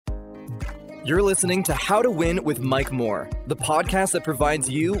You're listening to How to Win with Mike Moore, the podcast that provides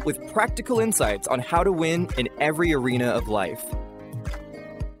you with practical insights on how to win in every arena of life.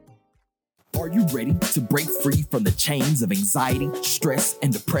 Are you ready to break free from the chains of anxiety, stress,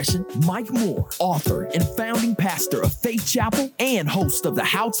 and depression? Mike Moore, author and founding pastor of Faith Chapel and host of the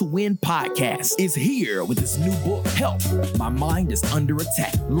How to Win podcast, is here with his new book, Help, My Mind is Under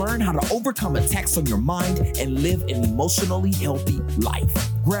Attack. Learn how to overcome attacks on your mind and live an emotionally healthy life.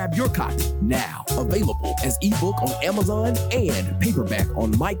 Grab your copy now. Available as ebook on Amazon and paperback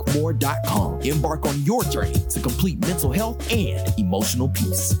on MikeMoore.com. Embark on your journey to complete mental health and emotional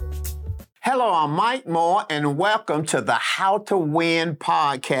peace. Hello, I'm Mike Moore, and welcome to the How to Win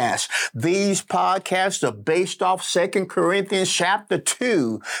podcast. These podcasts are based off 2 Corinthians chapter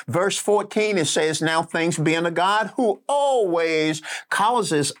 2, verse 14. It says, now thanks be unto God who always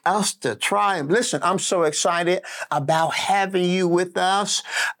causes us to triumph. Listen, I'm so excited about having you with us.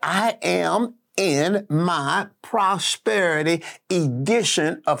 I am in my prosperity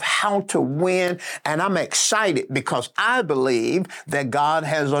edition of How to Win. And I'm excited because I believe that God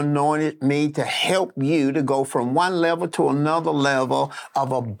has anointed me to help you to go from one level to another level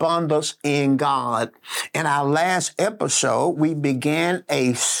of abundance in God. In our last episode, we began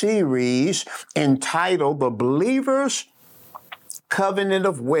a series entitled The Believer's Covenant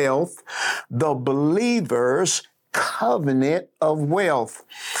of Wealth, The Believer's Covenant of Wealth.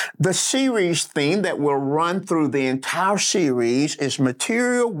 The series theme that will run through the entire series is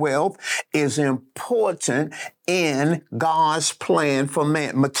material wealth is important in God's plan for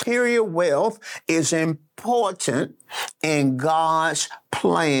man. Material wealth is important in God's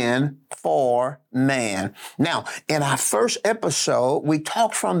plan for man. Now, in our first episode, we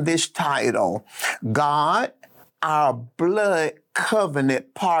talked from this title, God, our blood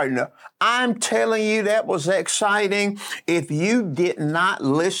covenant partner. I'm telling you, that was exciting. If you did not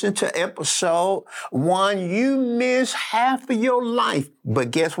listen to episode 1, you missed half of your life.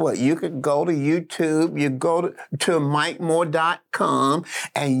 But guess what? You could go to YouTube, you go to MikeMoore.com,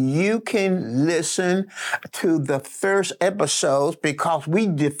 and you can listen to the first episodes because we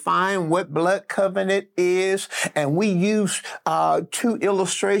define what blood covenant is, and we use 2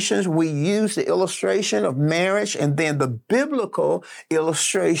 illustrations. We use the illustration of marriage and then the biblical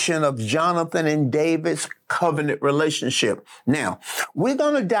illustration of Jonathan and David's covenant relationship. Now, we're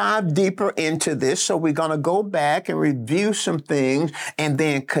going to dive deeper into this. So we're going to go back and review some things and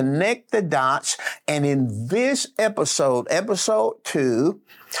then connect the dots. And in this episode, episode 2,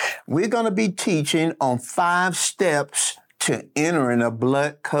 we're going to be teaching on 5 steps to entering a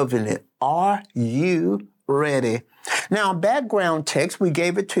blood covenant. Are you ready? Now, background text, we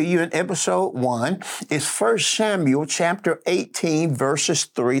gave it to you in episode 1, is 1 Samuel chapter 18, verses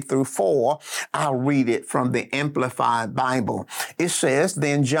 3 through 4. I'll read it from the Amplified Bible. It says,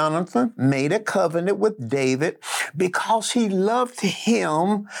 then Jonathan made a covenant with David because he loved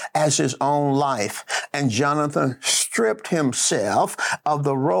him as his own life. And Jonathan stripped himself of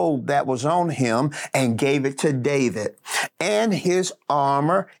the robe that was on him and gave it to David. And his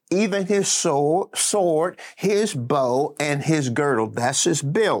armor, even his sword, his bow, and his girdle. That's his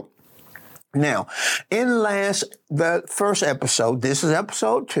belt. Now, in the first episode, this is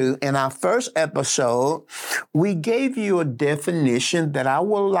episode 2. In our first episode, we gave you a definition that I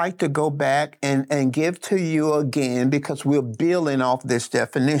would like to go back and give to you again because we're building off this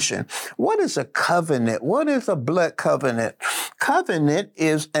definition. What is a covenant? What is a blood covenant? Covenant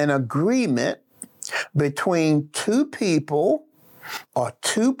is an agreement between 2 people or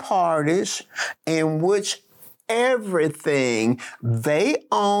 2 parties in which everything they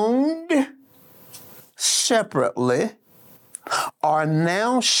owned separately are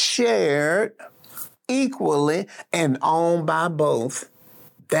now shared equally and owned by both.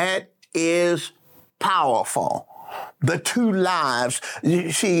 That is powerful. The 2 lives,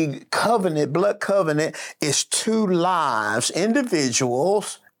 you see, covenant, blood covenant is 2 lives,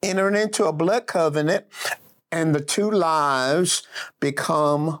 individuals entering into a blood covenant, and the 2 lives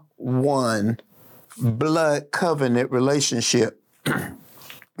become one blood covenant relationship.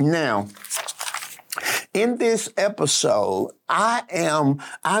 Now, in this episode, I'm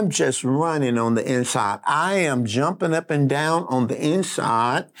just running on the inside. I am jumping up and down on the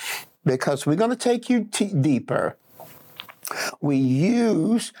inside because we're going to take you deeper. We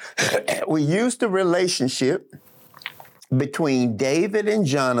use the relationship between David and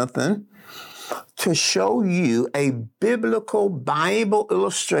Jonathan to show you a biblical Bible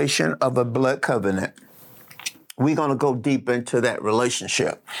illustration of a blood covenant. We're going to go deep into that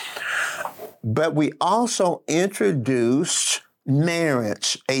relationship. But we also introduced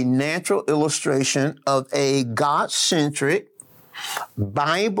marriage, a natural illustration of a God-centric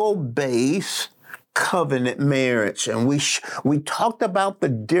Bible-based covenant marriage. And we talked about the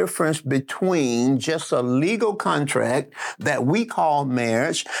difference between just a legal contract that we call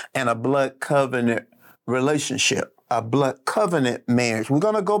marriage and a blood covenant relationship, a blood covenant marriage. We're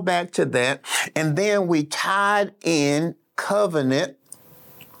going to go back to that. And then we tied in covenant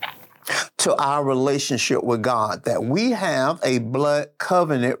to our relationship with God, that we have a blood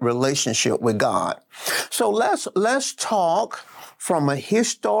covenant relationship with God. So let's talk from a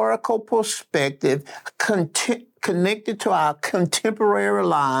historical perspective connected to our contemporary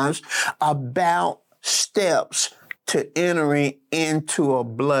lives about steps to entering into a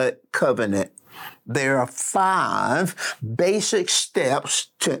blood covenant. There are 5 basic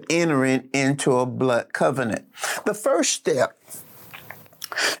steps to entering into a blood covenant. The first step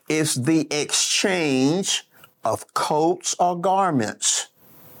is the exchange of coats or garments.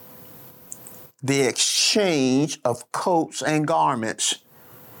 The exchange of coats and garments.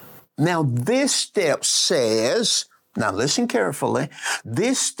 Now, this step says, now listen carefully,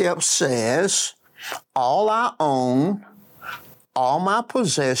 this step says, all I own, all my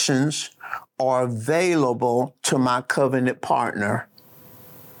possessions are available to my covenant partner.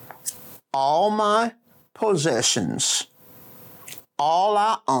 All my possessions, all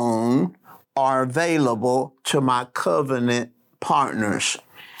I own are available to my covenant partners.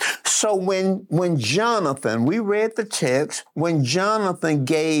 So when Jonathan, we read the text, when Jonathan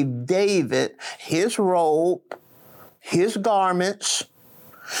gave David his robe, his garments,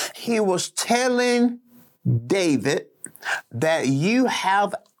 he was telling David that you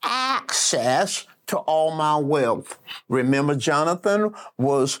have access to all my wealth. Remember, Jonathan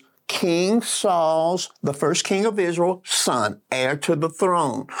was King Saul's, the first king of Israel, son, heir to the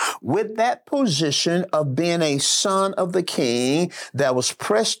throne. With that position of being a son of the king, there was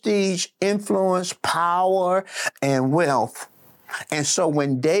prestige, influence, power, and wealth. And so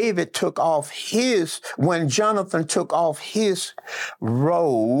when Jonathan took off his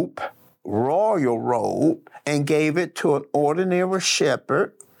robe, royal robe, and gave it to an ordinary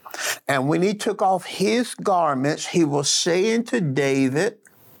shepherd, and when he took off his garments, he was saying to David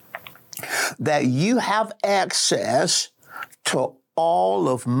that you have access to all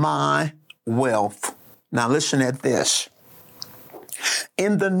of my wealth. Now listen at this.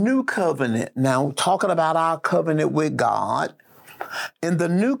 In the new covenant, now talking about our covenant with God, in the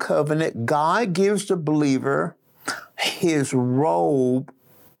new covenant, God gives the believer his robe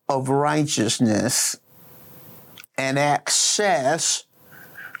of righteousness and access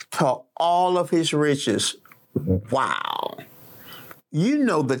to all of his riches. Wow. You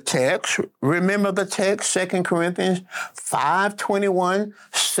know the text. Remember the text, 2 Corinthians 5:21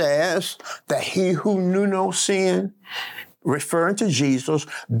 says that he who knew no sin, referring to Jesus,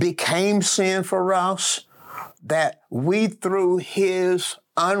 became sin for us, that we through his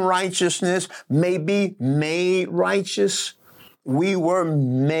unrighteousness may be made righteous. We were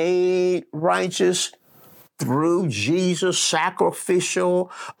made righteous through Jesus' sacrificial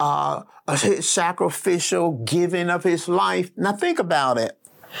giving of his life. Now think about it.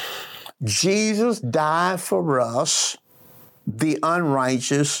 Jesus died for us, the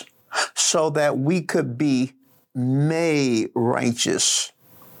unrighteous, so that we could be made righteous.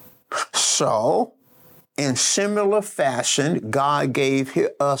 So, in similar fashion, God gave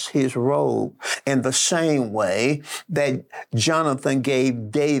us his robe in the same way that Jonathan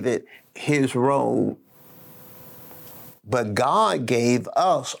gave David his robe. But God gave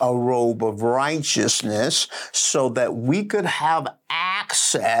us a robe of righteousness so that we could have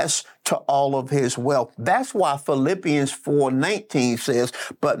access to all of his wealth. That's why Philippians 4:19 says,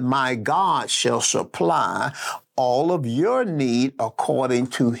 but my God shall supply all of your need according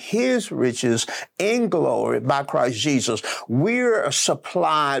to his riches in glory by Christ Jesus. We're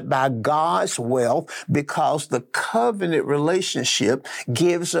supplied by God's wealth because the covenant relationship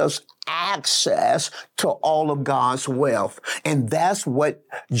gives us access to all of God's wealth. And that's what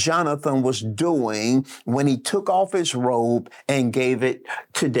Jonathan was doing when he took off his robe and gave it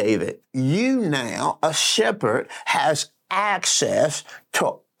to David. You now, a shepherd, has access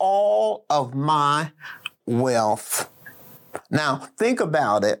to all of my wealth. Now, think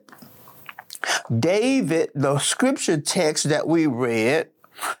about it. David, the scripture text that we read,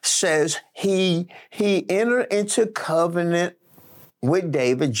 says he entered into covenant with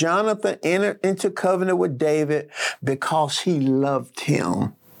David. Jonathan entered into covenant with David because he loved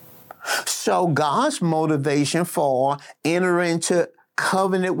him. So God's motivation for entering into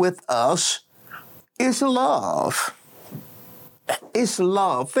covenant with us is love. It's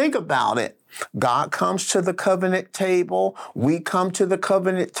love. Think about it. God comes to the covenant table. We come to the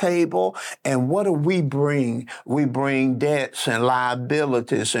covenant table. And what do we bring? We bring debts and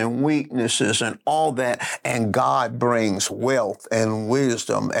liabilities and weaknesses and all that. And God brings wealth and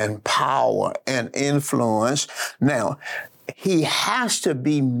wisdom and power and influence. Now, he has to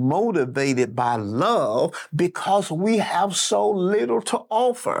be motivated by love because we have so little to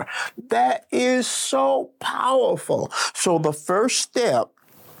offer. That is so powerful. So the first step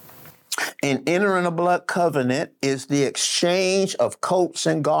in entering a blood covenant is the exchange of coats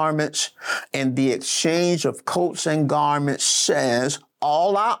and garments. And the exchange of coats and garments says,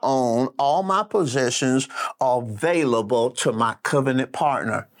 all I own, all my possessions are available to my covenant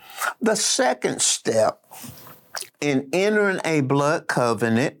partner. The second step in entering a blood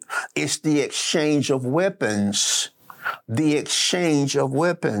covenant is the exchange of weapons. The exchange of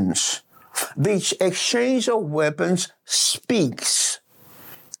weapons. The exchange of weapons speaks.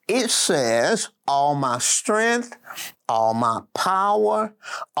 It says, all my strength, all my power,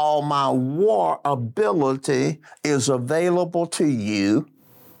 all my war ability is available to you.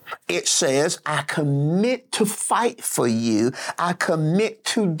 It says, I commit to fight for you. I commit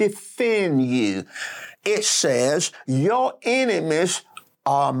to defend you. It says, your enemies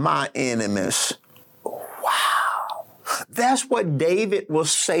are my enemies. Wow. That's what David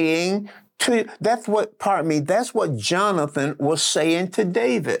was saying that's what Jonathan was saying to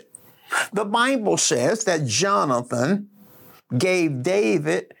David. The Bible says that Jonathan gave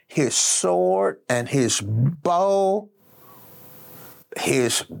David his sword and his bow,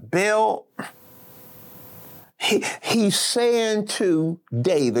 his belt. He's saying to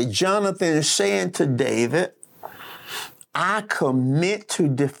David, Jonathan is saying to David, I commit to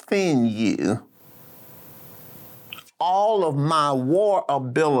defend you. All of my war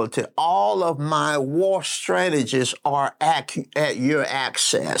ability, all of my war strategies are at your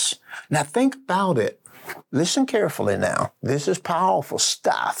access. Now think about it. Listen carefully now. This is powerful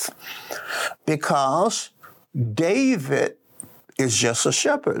stuff. Because David is just a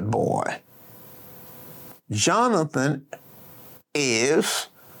shepherd boy. Jonathan is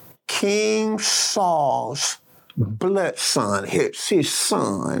King Saul's blood son, his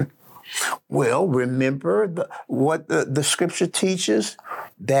son. Well, remember what the scripture teaches,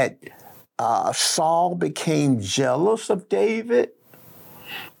 that Saul became jealous of David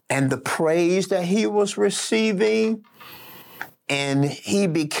and the praise that he was receiving, and he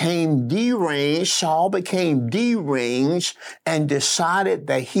became deranged. Saul became deranged and decided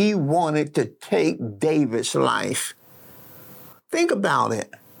that he wanted to take David's life. Think about it.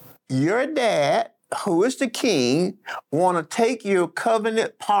 Your dad, who is the king, want to take your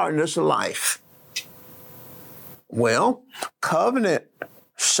covenant partner's life. Well, covenant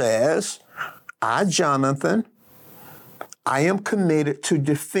says, I, Jonathan, I am committed to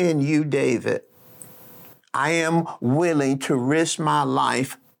defend you, David. I am willing to risk my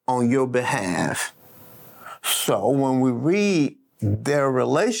life on your behalf. So when we read their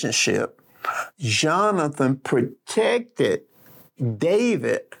relationship, Jonathan protected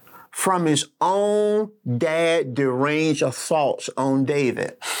David from his own dad deranged assaults on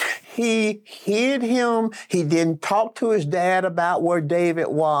David. He hid him. He didn't talk to his dad about where David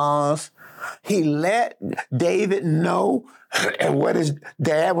was. He let David know what his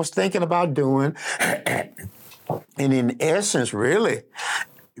dad was thinking about doing. And in essence, really,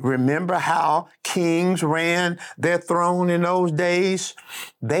 remember how kings ran their throne in those days?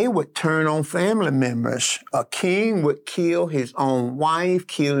 They would turn on family members. A king would kill his own wife,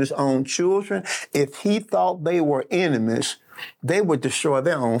 kill his own children. If he thought they were enemies, they would destroy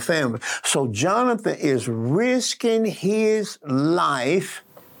their own family. So Jonathan is risking his life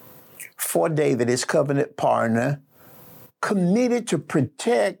for David, his covenant partner, committed to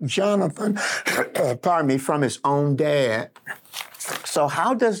protect Jonathan, from his own dad. So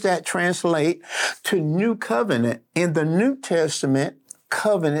how does that translate to new covenant? In the New Testament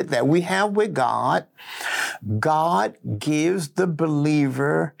covenant that we have with God, God gives the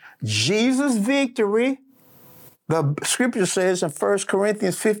believer Jesus' victory. The scripture says in 1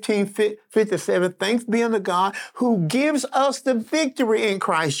 Corinthians 15:57, thanks be unto God who gives us the victory in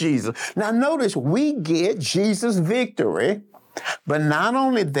Christ Jesus. Now notice, we get Jesus' victory, but not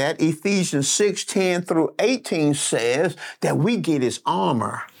only that, Ephesians 6:10 through 18 says that we get his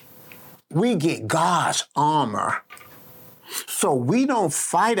armor. We get God's armor. So we don't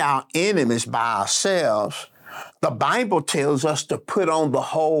fight our enemies by ourselves. The Bible tells us to put on the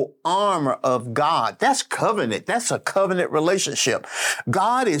whole armor of God. That's covenant. That's a covenant relationship.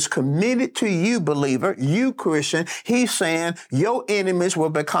 God is committed to you, believer, you Christian. He's saying your enemies will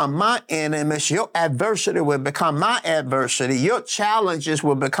become my enemies. Your adversity will become my adversity. Your challenges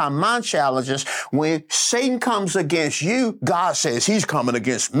will become my challenges. When Satan comes against you, God says he's coming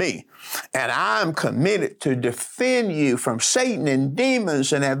against me. And I'm committed to defend you from Satan and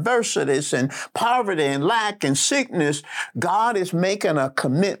demons and adversities and poverty and lack and sickness. God is making a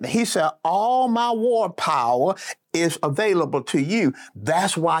commitment. He said, all my war power is available to you.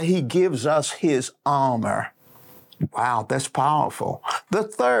 That's why he gives us his armor. Wow, that's powerful. The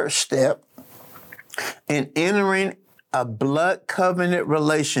third step in entering a blood covenant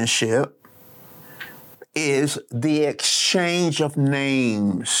relationship is the exchange of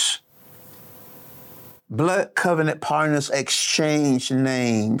names. Blood covenant partners exchange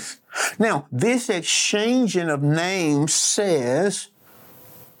names. Now, this exchanging of names says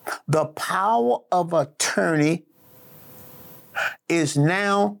the power of attorney is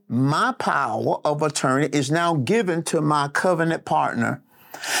now, my power of attorney is now given to my covenant partner.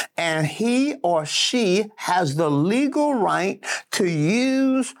 And he or she has the legal right to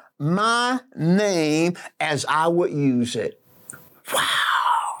use my name as I would use it. Wow.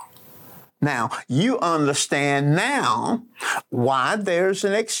 Now, you understand now why there's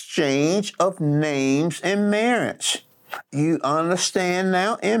an exchange of names in marriage. You understand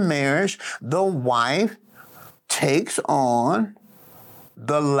now in marriage, the wife takes on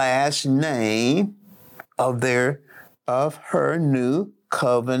the last name of her new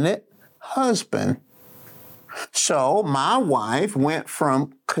covenant husband. So my wife went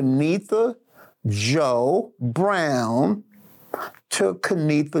from Kenitha Joe Brown to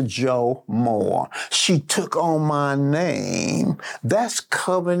Kenitha Joe Moore. She took on my name. That's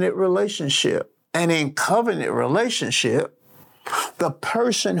covenant relationship. And in covenant relationship, the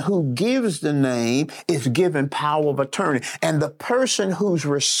person who gives the name is given power of attorney. And the person who's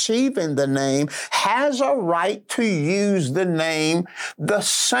receiving the name has a right to use the name the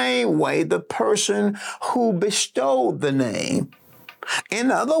same way the person who bestowed the name.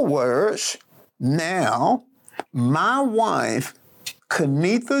 In other words, now my wife,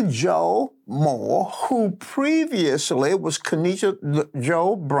 Kenitha Joe Moore, who previously was Kenitha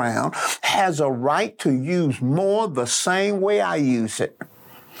Joe Brown, has a right to use Moore the same way I use it.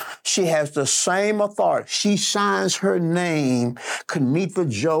 She has the same authority. She signs her name, Kenitha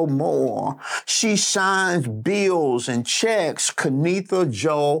Joe Moore. She signs bills and checks, Kenitha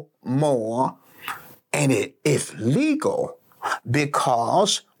Joe Moore. And it is legal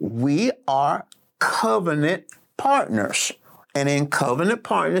because we are covenant partners. And in covenant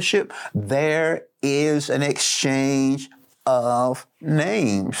partnership, there is an exchange of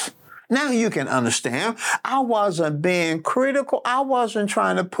names. Now you can understand, I wasn't being critical. I wasn't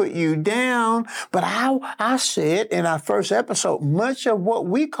trying to put you down. But I said in our first episode, much of what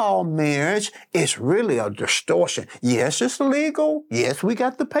we call marriage is really a distortion. Yes, it's legal. Yes, we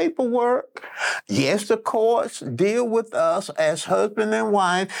got the paperwork. Yes, the courts deal with us as husband and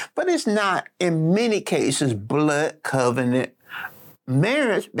wife. But it's not, in many cases, blood covenant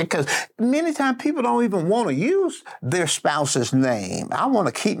marriage, because many times people don't even want to use their spouse's name. I want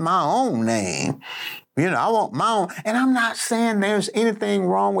to keep my own name. You know, I want my own. And I'm not saying there's anything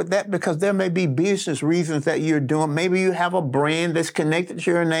wrong with that, because there may be business reasons that you're doing. Maybe you have a brand that's connected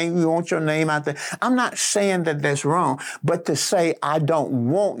to your name. You want your name out there. I'm not saying that that's wrong. But to say I don't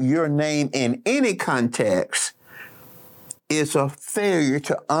want your name in any context is a failure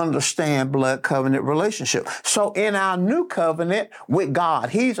to understand blood covenant relationship. So in our new covenant with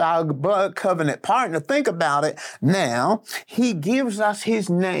God, he's our blood covenant partner. Think about it. Now, he gives us his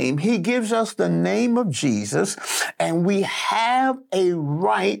name. He gives us the name of Jesus, and we have a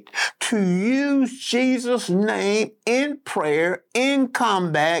right to use Jesus' name in prayer, in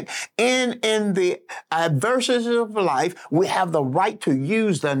combat, in the adversities of life. We have the right to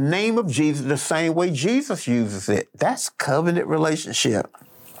use the name of Jesus the same way Jesus uses it. That's covenant relationship.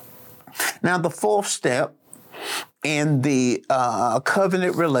 Now, the fourth step in the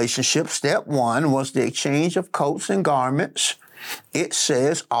covenant relationship, step one, was the exchange of coats and garments. It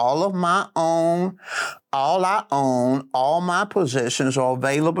says all I own, all my possessions are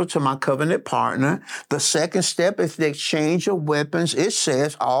available to my covenant partner. The second step is the exchange of weapons. It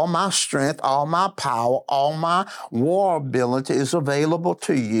says all my strength, all my power, all my war ability is available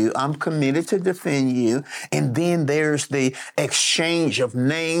to you. I'm committed to defend you. And then there's the exchange of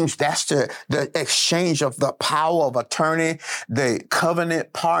names. That's the exchange of the power of attorney. The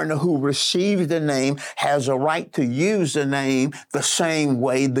covenant partner who receives the name has a right to use the name name the same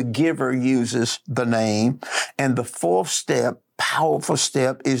way the giver uses the name. And the fourth step, powerful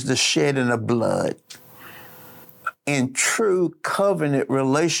step, is the shedding of blood. In true covenant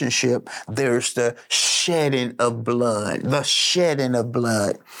relationship, there's the shedding of blood, the shedding of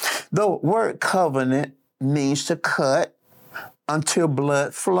blood. The word covenant means to cut until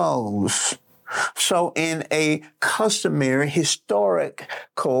blood flows. So in a customary,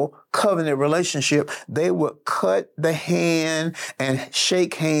 historical covenant relationship, they would cut the hand and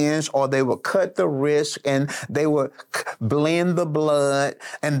shake hands, or they would cut the wrist and they would blend the blood.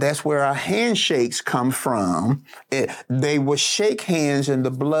 And that's where our handshakes come from. They would shake hands and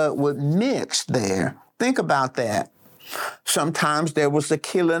the blood would mix there. Think about that. Sometimes there was the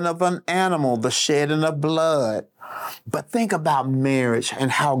killing of an animal, the shedding of blood. But think about marriage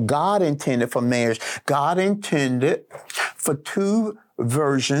and how God intended for marriage. God intended for two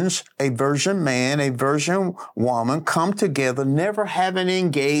virgins, a virgin man, a virgin woman, come together, never having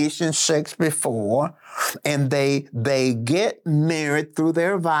engaged in sex before, and they get married through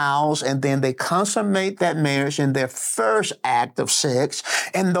their vows, and then they consummate that marriage in their first act of sex,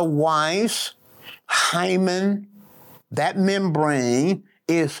 and the wife's hymen, that membrane,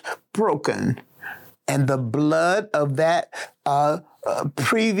 is broken. And the blood of that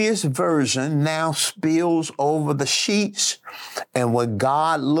previous version now spills over the sheets. And when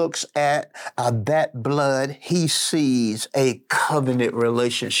God looks at that blood, he sees a covenant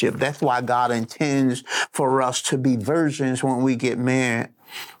relationship. That's why God intends for us to be virgins when we get married.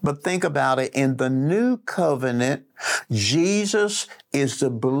 But think about it. In the new covenant, Jesus is the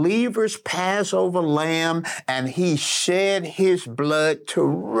believer's Passover lamb, and he shed his blood to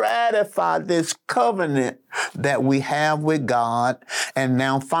ratify this covenant that we have with God. And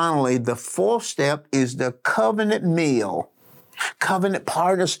now finally, the fourth step is the covenant meal. Covenant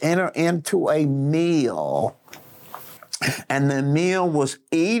partners enter into a meal. And the meal was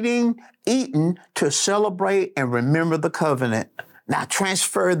eaten to celebrate and remember the covenant. Now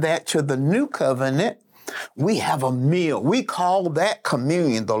transfer that to the new covenant. We have a meal. We call that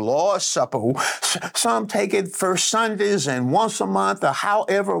communion, the Lord's Supper. Some take it first Sundays and once a month, or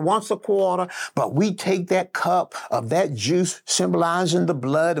however, once a quarter. But we take that cup of that juice symbolizing the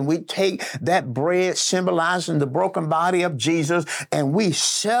blood, and we take that bread symbolizing the broken body of Jesus, and we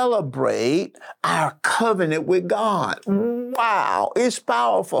celebrate our covenant with God. Wow, it's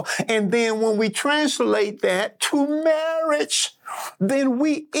powerful. And then when we translate that to marriage, then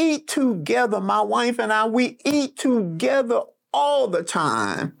we eat together. My wife and I, we eat together all the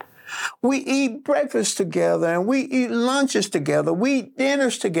time. We eat breakfast together and we eat lunches together. We eat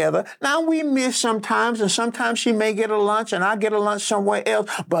dinners together. Now we miss sometimes, and sometimes she may get a lunch and I get a lunch somewhere else.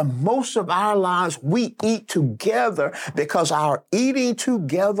 But most of our lives, we eat together because our eating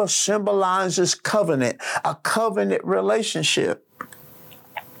together symbolizes covenant, a covenant relationship.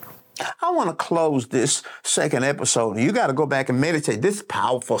 I want to close this second episode. You got to go back and meditate. This is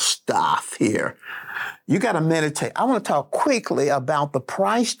powerful stuff here. You got to meditate. I want to talk quickly about the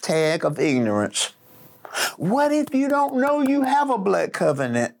price tag of ignorance. What if you don't know you have a blood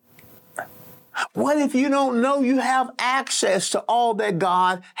covenant? What if you don't know you have access to all that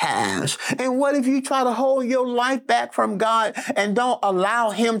God has? And what if you try to hold your life back from God and don't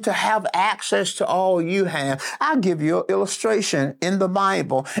allow him to have access to all you have? I'll give you an illustration in the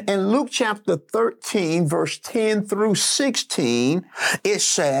Bible. In Luke chapter 13, verse 10 through 16, it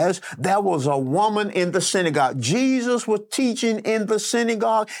says there was a woman in the synagogue. Jesus was teaching in the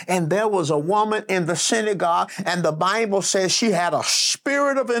synagogue, and there was a woman in the synagogue, and the Bible says she had a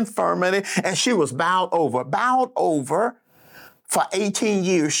spirit of infirmity, and she was bowed over for 18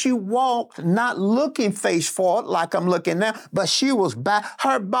 years. She walked not looking face forward like I'm looking now, but she was back.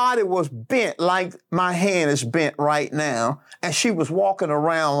 Her body was bent like my hand is bent right now. And she was walking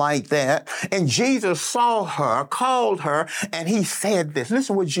around like that. And Jesus saw her, called her, and he said this.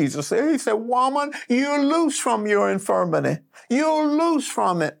 Listen what Jesus said. He said, "Woman, you're loose from your infirmity. You're loose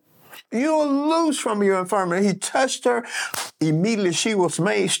from it. You're loose from your infirmity." He touched her. Immediately she was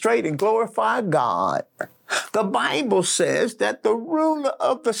made straight and glorified God. The Bible says that the ruler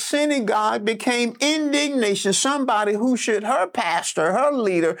of the synagogue became indignation. Somebody who should, her pastor, her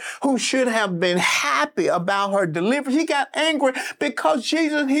leader, who should have been happy about her deliverance, he got angry because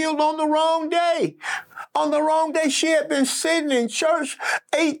Jesus healed on the wrong day. On the wrong day, she had been sitting in church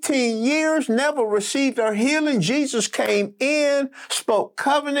 18 years, never received her healing. Jesus came in, spoke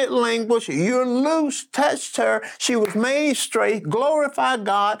covenant language. You're loose, touched her. She was made straight, glorified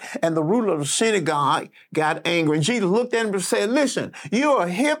God, and the ruler of the synagogue got angry. And Jesus looked at him and said, listen, you're a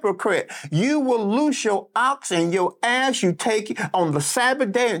hypocrite. You will loose your ox and your ass. You take it on the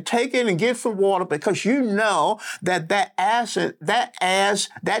Sabbath day and take it and get some water because you know that ass,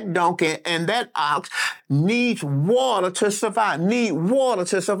 that donkey, and that ox needs water to survive,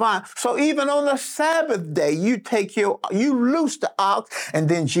 So even on the Sabbath day, you loose the ox. And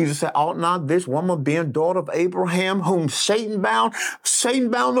then Jesus said, ought not this woman being daughter of Abraham, whom Satan bound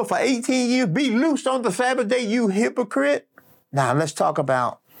her for 18 years, be loosed on the Sabbath day, you hypocrite? Now let's talk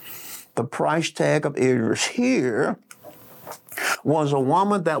about the price tag of ignorance. Here was a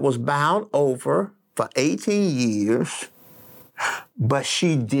woman that was bound over for 18 years, but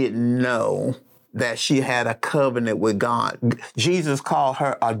she didn't know that she had a covenant with God. Jesus called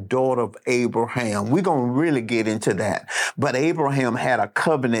her a daughter of Abraham. We're going to really get into that. But Abraham had a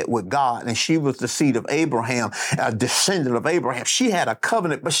covenant with God, and she was the seed of Abraham, a descendant of Abraham. She had a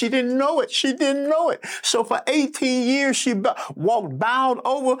covenant, but she didn't know it. So for 18 years, she walked bowed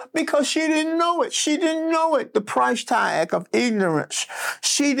over because she didn't know it. The price tag of ignorance.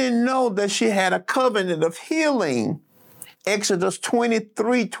 She didn't know that she had a covenant of healing. Exodus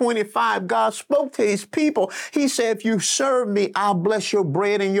 23:25, God spoke to his people. He said, if you serve me, I'll bless your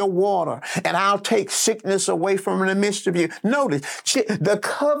bread and your water, and I'll take sickness away from the midst of you. Notice, the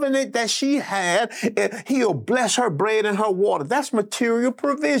covenant that she had, he'll bless her bread and her water. That's material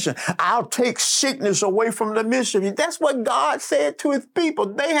provision. I'll take sickness away from the midst of you. That's what God said to his people.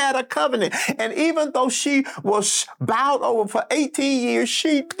 They had a covenant. And even though she was bowed over for 18 years,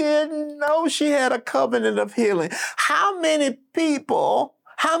 she didn't know she had a covenant of healing. How many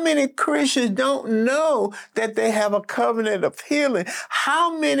Christians don't know that they have a covenant of healing?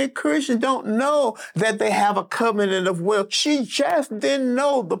 How many Christians don't know that they have a covenant of wealth? She just didn't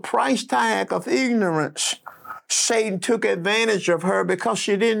know the price tag of ignorance. Satan took advantage of her because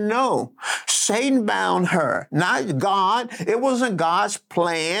she didn't know. Satan bound her, not God. It wasn't God's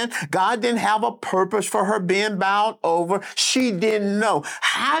plan. God didn't have a purpose for her being bound over. She didn't know.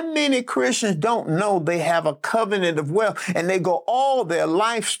 How many Christians don't know they have a covenant of wealth, and they go all their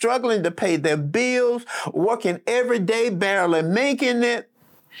life struggling to pay their bills, working every day, barely making it,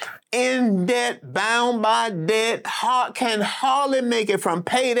 in debt, bound by debt, can hardly make it from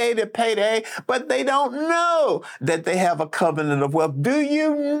payday to payday, but they don't know that they have a covenant of wealth. Do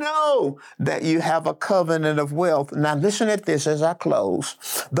you know that you have a covenant of wealth? Now listen at this as I close.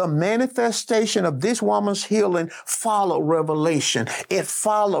 The manifestation of this woman's healing followed revelation. It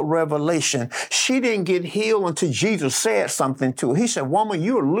followed revelation. She didn't get healed until Jesus said something to her. He said, woman,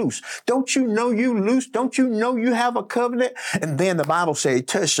 you're loose. Don't you know you loose? Don't you know you have a covenant? And then the Bible says he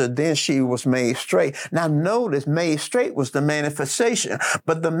touched her. Then she was made straight. Now notice, made straight was the manifestation,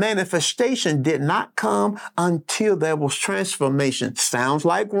 but the manifestation did not come until there was transformation. Sounds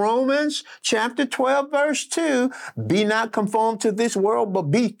like Romans chapter 12, verse 2. Be not conformed to this world, but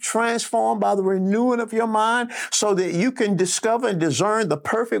be transformed by the renewing of your mind so that you can discover and discern the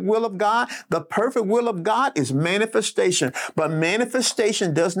perfect will of God. The perfect will of God is manifestation, but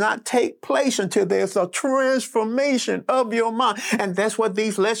manifestation does not take place until there's a transformation of your mind. And that's what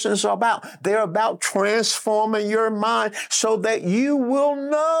these lessons are about. They're about transforming your mind so that you will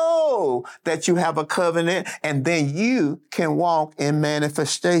know that you have a covenant, and then you can walk in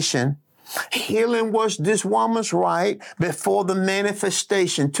manifestation. Healing was this woman's right before the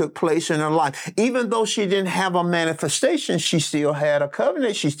manifestation took place in her life. Even though she didn't have a manifestation, she still had a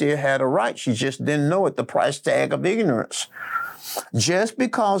covenant. She still had a right. She just didn't know it, the price tag of ignorance. Just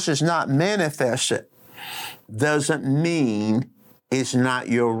because it's not manifested doesn't mean it's not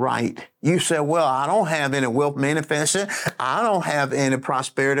your right. You say, well, I don't have any wealth manifested. I don't have any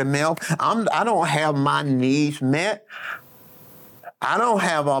prosperity wealth. I don't have my needs met. I don't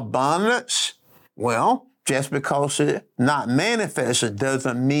have abundance. Well, just because it's not manifested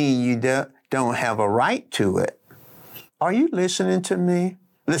doesn't mean you don't have a right to it. Are you listening to me?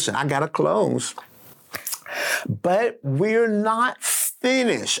 Listen, I got to close. But we're not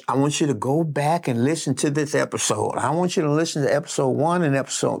finished. I want you to go back and listen to this episode. I want you to listen to episode 1 and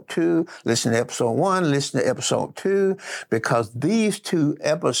episode 2. Listen to episode 1, listen to episode 2, because these two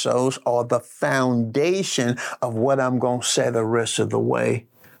episodes are the foundation of what I'm going to say the rest of the way.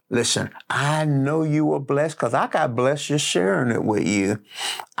 Listen, I know you were blessed because I got blessed just sharing it with you.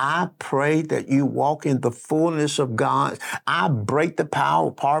 I pray that you walk in the fullness of God. I break the power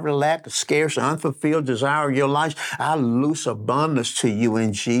of poverty, lack, of scarce, and unfulfilled desire of your life. I loose abundance to you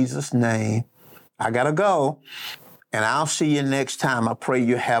in Jesus' name. I got to go, and I'll see you next time. I pray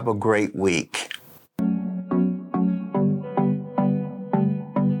you have a great week.